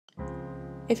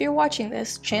If you're watching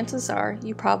this, chances are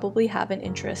you probably have an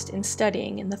interest in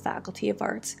studying in the Faculty of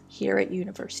Arts here at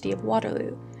University of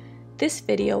Waterloo. This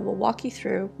video will walk you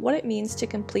through what it means to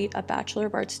complete a Bachelor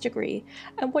of Arts degree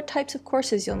and what types of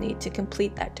courses you'll need to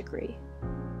complete that degree.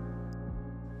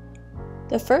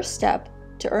 The first step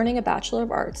to earning a Bachelor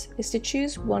of Arts is to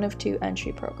choose one of two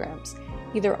entry programs,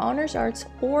 either Honors Arts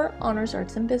or Honors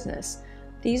Arts in Business.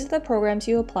 These are the programs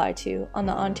you apply to on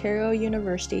the Ontario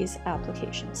University's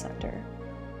Application Centre.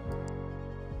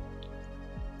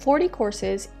 40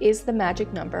 courses is the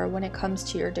magic number when it comes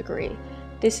to your degree.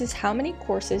 This is how many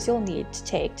courses you'll need to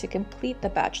take to complete the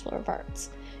Bachelor of Arts.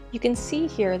 You can see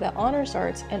here that Honors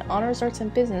Arts and Honors Arts in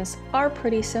Business are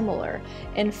pretty similar.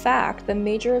 In fact, the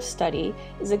major of study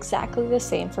is exactly the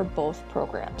same for both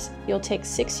programs. You'll take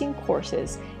 16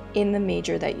 courses in the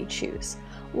major that you choose.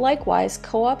 Likewise,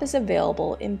 co-op is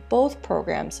available in both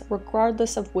programs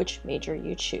regardless of which major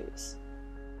you choose.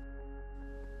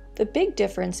 The big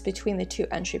difference between the two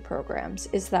entry programs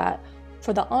is that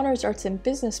for the Honors Arts in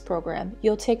Business program,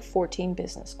 you'll take 14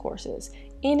 business courses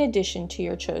in addition to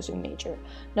your chosen major.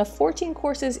 Now, 14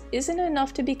 courses isn't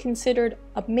enough to be considered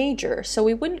a major, so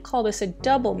we wouldn't call this a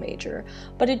double major,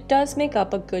 but it does make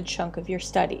up a good chunk of your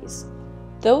studies.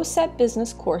 Those set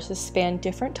business courses span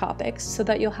different topics so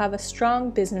that you'll have a strong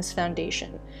business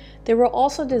foundation. They were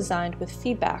also designed with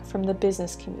feedback from the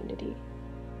business community.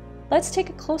 Let's take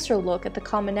a closer look at the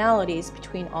commonalities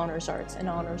between Honors Arts and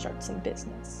Honors Arts in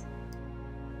Business.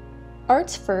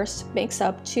 Arts First makes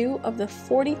up 2 of the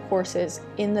 40 courses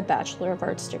in the Bachelor of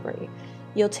Arts degree.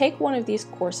 You'll take one of these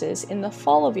courses in the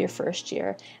fall of your first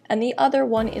year and the other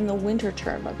one in the winter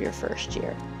term of your first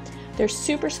year. They're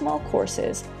super small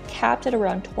courses, capped at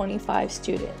around 25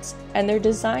 students, and they're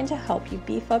designed to help you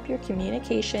beef up your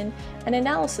communication and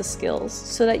analysis skills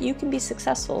so that you can be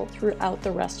successful throughout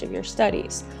the rest of your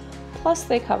studies. Plus,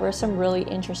 they cover some really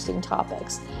interesting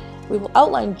topics. We will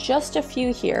outline just a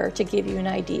few here to give you an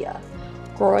idea.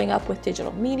 Growing up with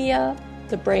digital media,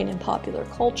 the brain in popular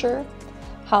culture,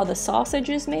 how the sausage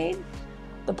is made,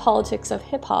 the politics of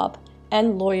hip-hop,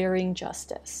 and lawyering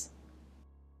justice.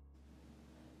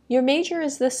 Your major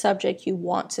is the subject you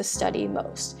want to study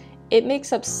most. It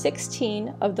makes up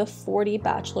 16 of the 40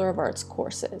 Bachelor of Arts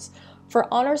courses. For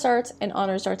Honors Arts and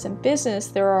Honors Arts in Business,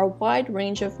 there are a wide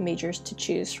range of majors to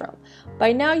choose from.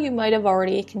 By now, you might have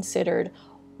already considered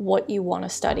what you want to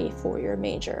study for your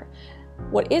major.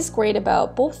 What is great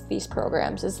about both these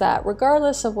programs is that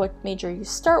regardless of what major you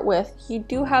start with, you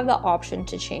do have the option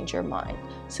to change your mind.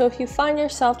 So if you find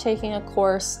yourself taking a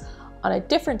course on a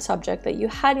different subject that you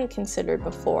hadn't considered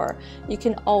before, you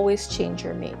can always change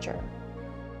your major.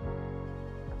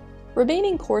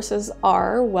 Remaining courses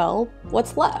are, well,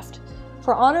 what's left?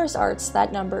 For Honors Arts,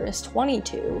 that number is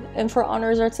 22, and for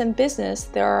Honors Arts in Business,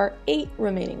 there are 8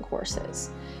 remaining courses.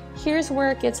 Here's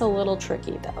where it gets a little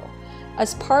tricky though.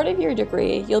 As part of your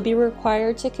degree, you'll be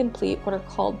required to complete what are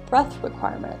called breadth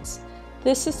requirements.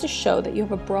 This is to show that you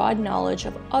have a broad knowledge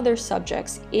of other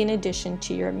subjects in addition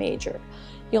to your major.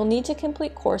 You'll need to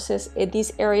complete courses in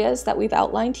these areas that we've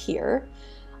outlined here,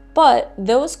 but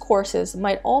those courses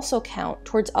might also count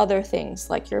towards other things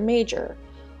like your major.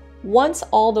 Once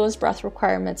all those breadth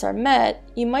requirements are met,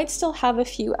 you might still have a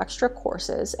few extra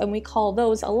courses, and we call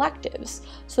those electives.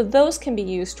 So those can be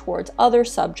used towards other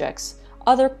subjects,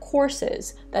 other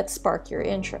courses that spark your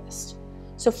interest.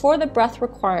 So for the breadth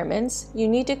requirements, you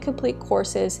need to complete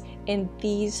courses in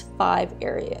these 5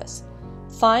 areas: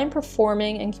 fine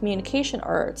performing and communication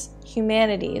arts,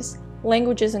 humanities,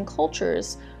 languages and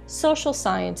cultures, social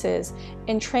sciences,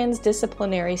 and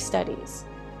transdisciplinary studies.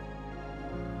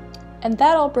 And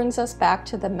that all brings us back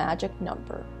to the magic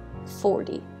number,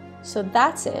 40. So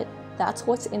that's it. That's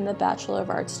what's in the Bachelor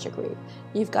of Arts degree.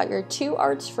 You've got your 2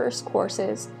 Arts First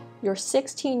courses, your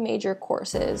 16 major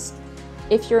courses.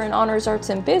 If you're in Honors Arts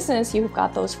in Business, you've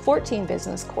got those 14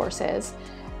 business courses,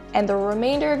 and the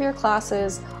remainder of your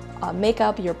classes make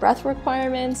up your breadth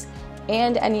requirements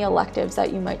and any electives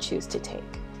that you might choose to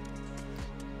take.